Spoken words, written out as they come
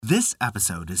This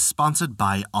episode is sponsored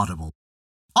by Audible.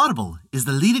 Audible is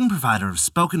the leading provider of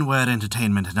spoken word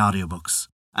entertainment and audiobooks,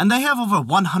 and they have over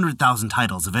 100,000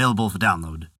 titles available for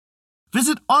download.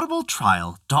 Visit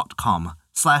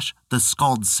audibletrial.com/The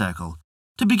Skald's Circle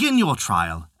to begin your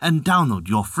trial and download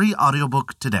your free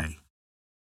audiobook today.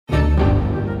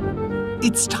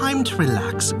 It's time to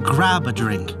relax, grab a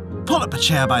drink, pull up a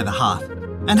chair by the hearth,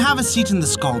 and have a seat in the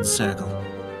Skald's Circle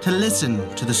to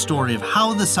listen to the story of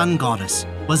how the sun goddess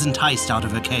was enticed out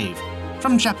of a cave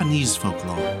from Japanese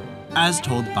folklore, as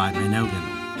told by Minogan.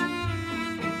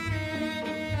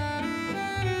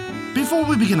 Before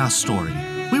we begin our story,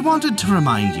 we wanted to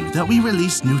remind you that we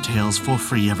release new tales for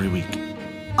free every week.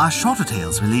 Our shorter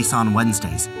tales release on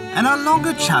Wednesdays, and our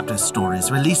longer chapter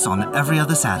stories release on every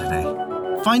other Saturday.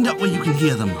 Find out where you can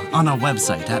hear them on our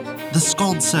website at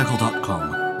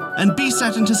theskaldscircle.com. And be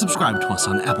certain to subscribe to us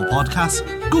on Apple Podcasts,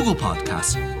 Google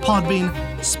Podcasts, Podbean,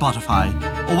 Spotify,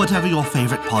 or whatever your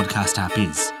favorite podcast app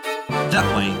is. That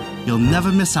way, you'll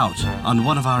never miss out on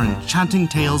one of our enchanting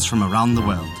tales from around the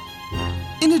world.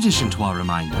 In addition to our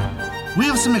reminder, we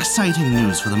have some exciting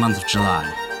news for the month of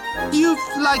July. You've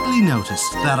likely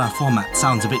noticed that our format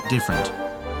sounds a bit different.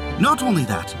 Not only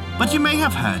that, but you may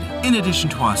have heard, in addition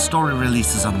to our story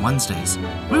releases on Wednesdays,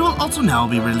 we will also now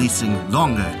be releasing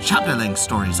longer, chapter-length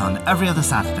stories on every other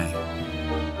Saturday.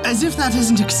 As if that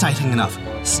isn't exciting enough,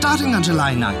 starting on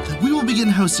July 9th, we will begin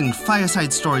hosting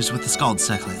Fireside Stories with the Skald's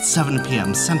Circle at 7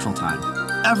 p.m. Central Time,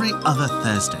 every other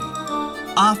Thursday.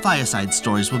 Our Fireside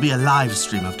Stories will be a live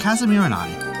stream of Casimir and I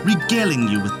regaling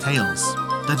you with tales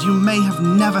that you may have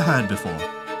never heard before,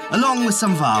 along with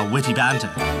some of our witty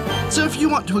banter. So if you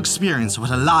want to experience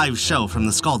what a live show from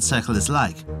the Skald's Circle is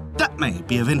like, that may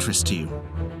be of interest to you.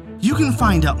 You can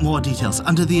find out more details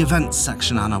under the events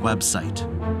section on our website.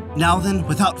 Now then,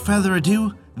 without further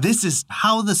ado, this is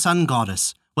how the sun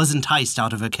goddess was enticed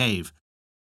out of her cave.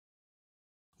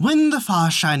 When the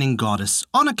far-shining goddess,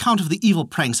 on account of the evil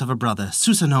pranks of her brother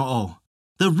Susanoo,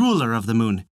 the ruler of the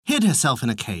moon, hid herself in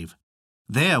a cave,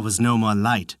 there was no more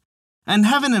light, and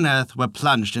heaven and earth were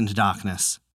plunged into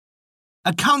darkness.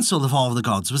 A council of all the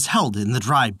gods was held in the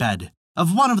dry bed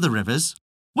of one of the rivers,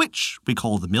 which we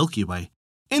call the Milky Way,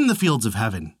 in the fields of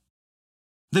heaven.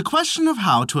 The question of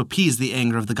how to appease the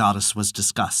anger of the goddess was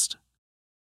discussed.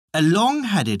 A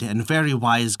long-headed and very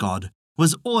wise god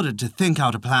was ordered to think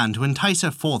out a plan to entice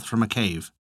her forth from a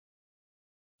cave.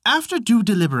 After due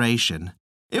deliberation,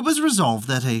 it was resolved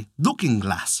that a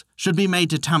looking-glass should be made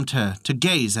to tempt her to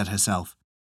gaze at herself,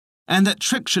 and that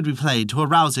tricks should be played to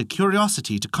arouse her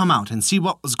curiosity to come out and see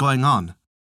what was going on.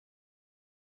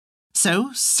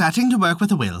 So, setting to work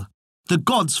with a will, the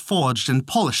gods forged and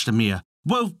polished a mirror,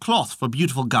 wove cloth for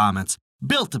beautiful garments,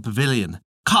 built a pavilion,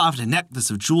 carved a necklace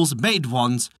of jewels, made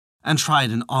wands, and tried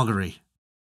an augury.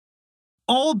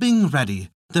 All being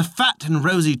ready, the fat and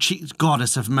rosy-cheeked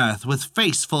goddess of mirth with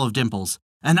face full of dimples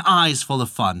and eyes full of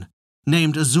fun,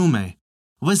 named Azume,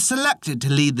 was selected to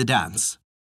lead the dance.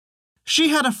 She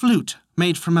had a flute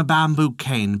made from a bamboo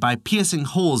cane by piercing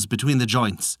holes between the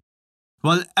joints,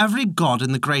 while every god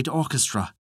in the great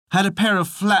orchestra had a pair of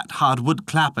flat, hard wood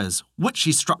clappers, which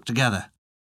she struck together.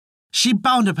 She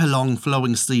bound up her long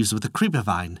flowing sleeves with a creeper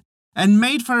vine, and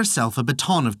made for herself a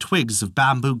baton of twigs of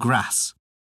bamboo grass,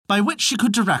 by which she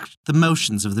could direct the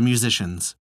motions of the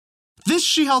musicians. This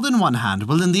she held in one hand,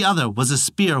 while in the other was a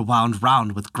spear wound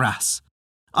round with grass,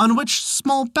 on which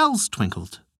small bells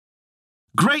twinkled.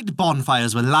 Great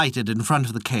bonfires were lighted in front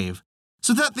of the cave,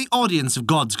 so that the audience of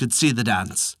gods could see the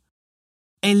dance.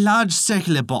 A large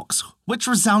circular box, which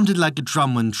resounded like a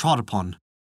drum when trod upon,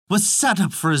 was set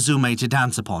up for Azume to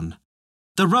dance upon.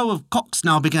 The row of cocks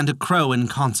now began to crow in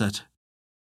concert.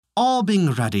 All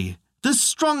being ready, the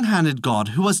strong-handed god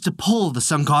who was to pull the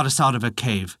sun goddess out of her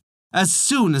cave, as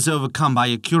soon as overcome by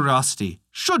a curiosity,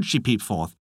 should she peep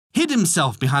forth, hid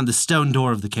himself behind the stone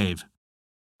door of the cave.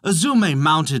 Azume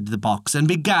mounted the box and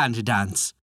began to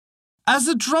dance. As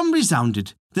the drum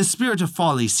resounded, the spirit of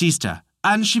folly seized her,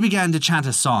 and she began to chant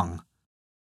a song.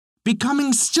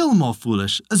 Becoming still more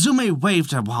foolish, Azume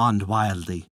waved her wand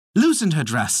wildly, loosened her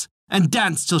dress, and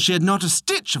danced till she had not a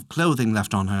stitch of clothing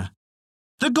left on her.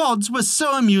 The gods were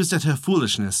so amused at her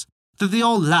foolishness that they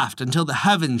all laughed until the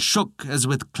heavens shook as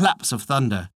with claps of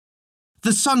thunder.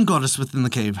 The sun goddess within the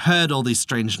cave heard all these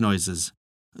strange noises.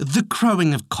 The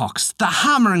crowing of cocks, the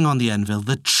hammering on the anvil,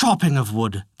 the chopping of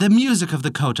wood, the music of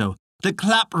the koto, the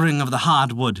clappering of the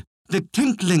hard wood, the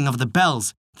tinkling of the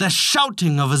bells, the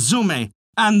shouting of Azume,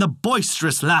 and the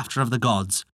boisterous laughter of the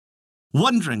gods.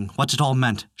 Wondering what it all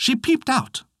meant, she peeped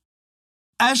out.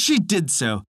 As she did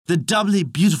so, the doubly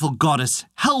beautiful goddess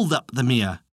held up the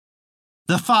mirror.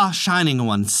 The far-shining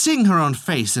one, seeing her own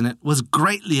face in it, was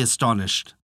greatly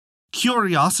astonished.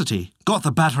 Curiosity got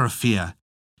the better of fear.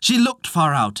 She looked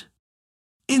far out.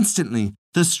 Instantly,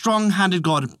 the strong-handed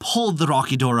god pulled the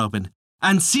rocky door open,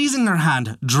 and seizing her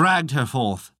hand, dragged her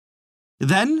forth.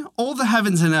 Then all the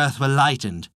heavens and earth were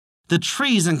lightened, the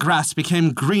trees and grass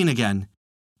became green again,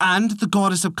 and the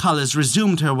goddess of colours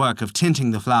resumed her work of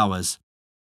tinting the flowers.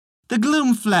 The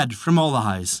gloom fled from all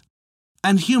eyes,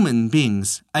 and human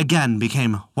beings again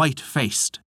became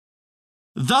white-faced.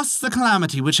 Thus the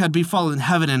calamity which had befallen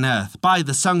heaven and earth by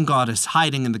the sun goddess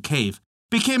hiding in the cave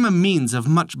became a means of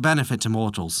much benefit to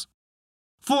mortals.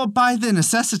 For by their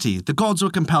necessity the gods were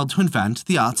compelled to invent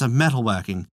the arts of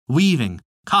metalworking, weaving,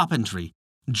 carpentry,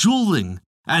 jeweling,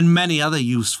 and many other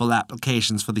useful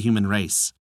applications for the human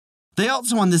race. They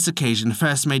also on this occasion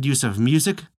first made use of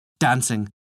music, dancing,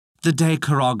 the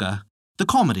Dekoroga, the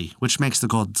comedy which makes the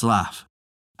gods laugh,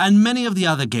 and many of the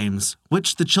other games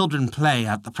which the children play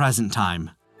at the present time.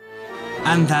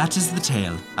 And that is the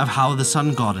tale of how the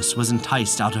sun goddess was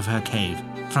enticed out of her cave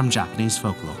from Japanese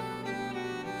folklore.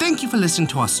 Thank you for listening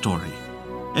to our story.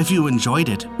 If you enjoyed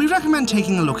it, we recommend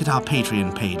taking a look at our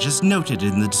Patreon page as noted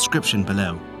in the description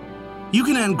below. You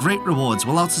can earn great rewards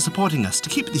while also supporting us to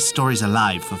keep these stories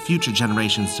alive for future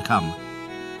generations to come.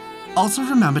 Also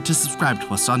remember to subscribe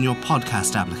to us on your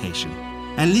podcast application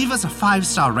and leave us a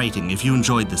 5-star rating if you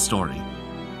enjoyed this story.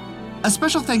 A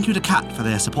special thank you to Kat for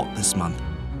their support this month.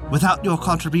 Without your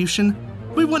contribution,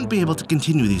 we wouldn't be able to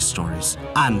continue these stories,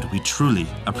 and we truly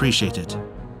appreciate it.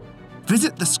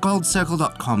 Visit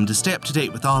theskaldscircle.com to stay up to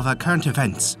date with all of our current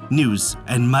events, news,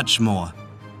 and much more.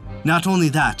 Not only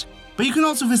that, but you can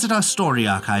also visit our story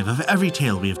archive of every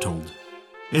tale we have told.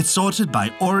 It's sorted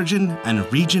by origin and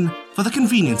region for the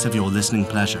convenience of your listening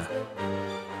pleasure.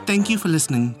 Thank you for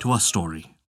listening to our story.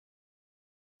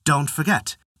 Don't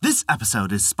forget, this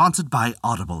episode is sponsored by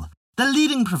Audible, the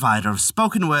leading provider of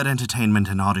spoken word entertainment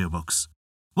and audiobooks.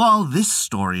 While this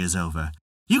story is over,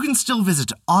 you can still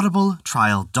visit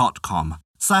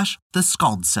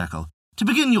audibletrial.com/theskaldscircle to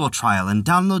begin your trial and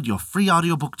download your free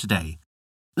audiobook today.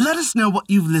 Let us know what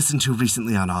you've listened to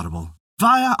recently on Audible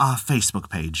via our Facebook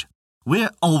page.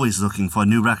 We're always looking for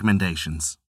new recommendations.